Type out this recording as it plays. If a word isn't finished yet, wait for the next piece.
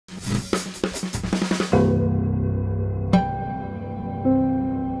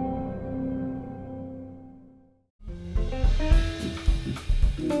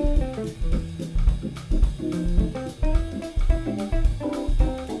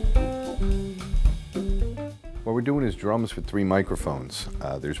we're doing is drums with 3 microphones.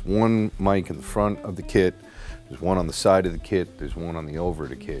 There's one mic in the front of the kit, there's one on the side of the kit, there's one on the over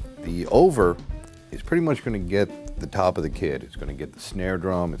of the kit. The over is pretty much going to get the top of the kit. It's going to get the snare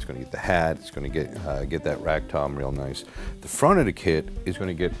drum, it's going to get the hat, it's going to get that rack tom real nice. The front of the kit is going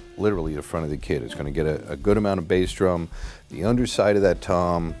to get literally the front of the kit. It's going to get a good amount of bass drum, the underside of that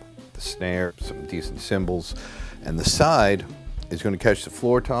tom, the snare, some decent cymbals, and the side is going to catch the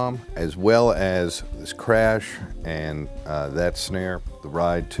floor tom as well as this crash and that snare, the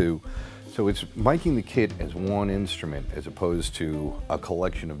ride too. So it's miking the kit as one instrument as opposed to a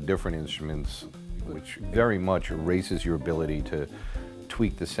collection of different instruments, which very much erases your ability to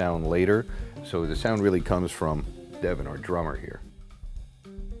tweak the sound later. So the sound really comes from Devin, our drummer here.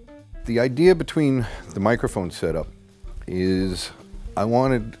 The idea between the microphone setup is I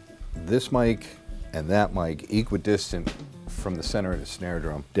wanted this mic and that mic equidistant from the center of the snare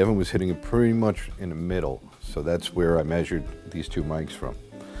drum. Devin was hitting it pretty much in the middle, so that's where I measured these 2 mics from.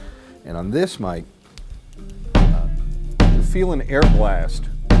 And on this mic, you feel an air blast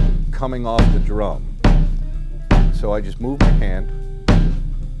coming off the drum. So I just moved my hand.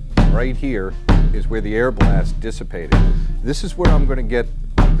 Right here is where the air blast dissipated. This is where I'm going to get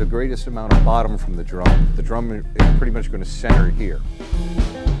the greatest amount of bottom from the drum. The drum is pretty much going to center here.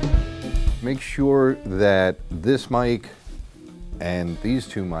 Make sure that this mic and these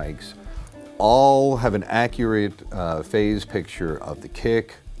 2 mics all have an accurate phase picture of the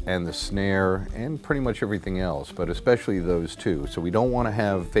kick and the snare and pretty much everything else, but especially those 2. So we don't want to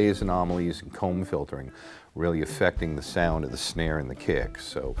have phase anomalies and comb filtering really affecting the sound of the snare and the kick.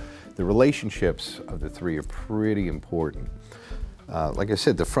 So the relationships of the 3 are pretty important. Like I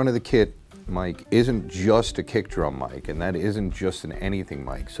said, the front of the kit mic isn't just a kick drum mic, and that isn't just an anything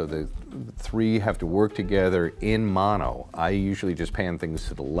mic. So the 3 have to work together in mono. I usually just pan things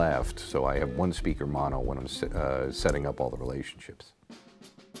to the left, so I have 1 speaker mono when I'm setting up all the relationships.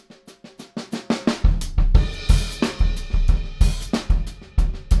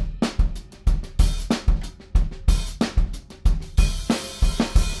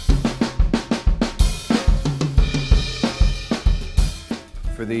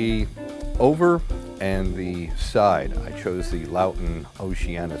 For the over and the side, I chose the Lauten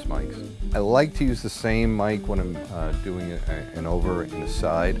Oceanus mics. I like to use the same mic when I'm doing an over and a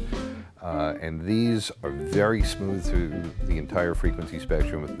side, and these are very smooth through the entire frequency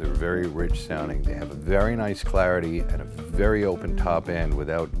spectrum. They're very rich sounding. They have a very nice clarity and a very open top end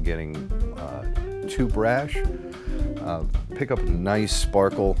without getting too brash. Pick up a nice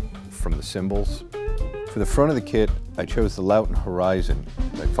sparkle from the cymbals. For the front of the kit, I chose the Lauten Horizon.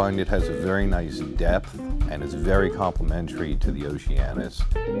 I find it has a very nice depth and is very complementary to the Oceanus.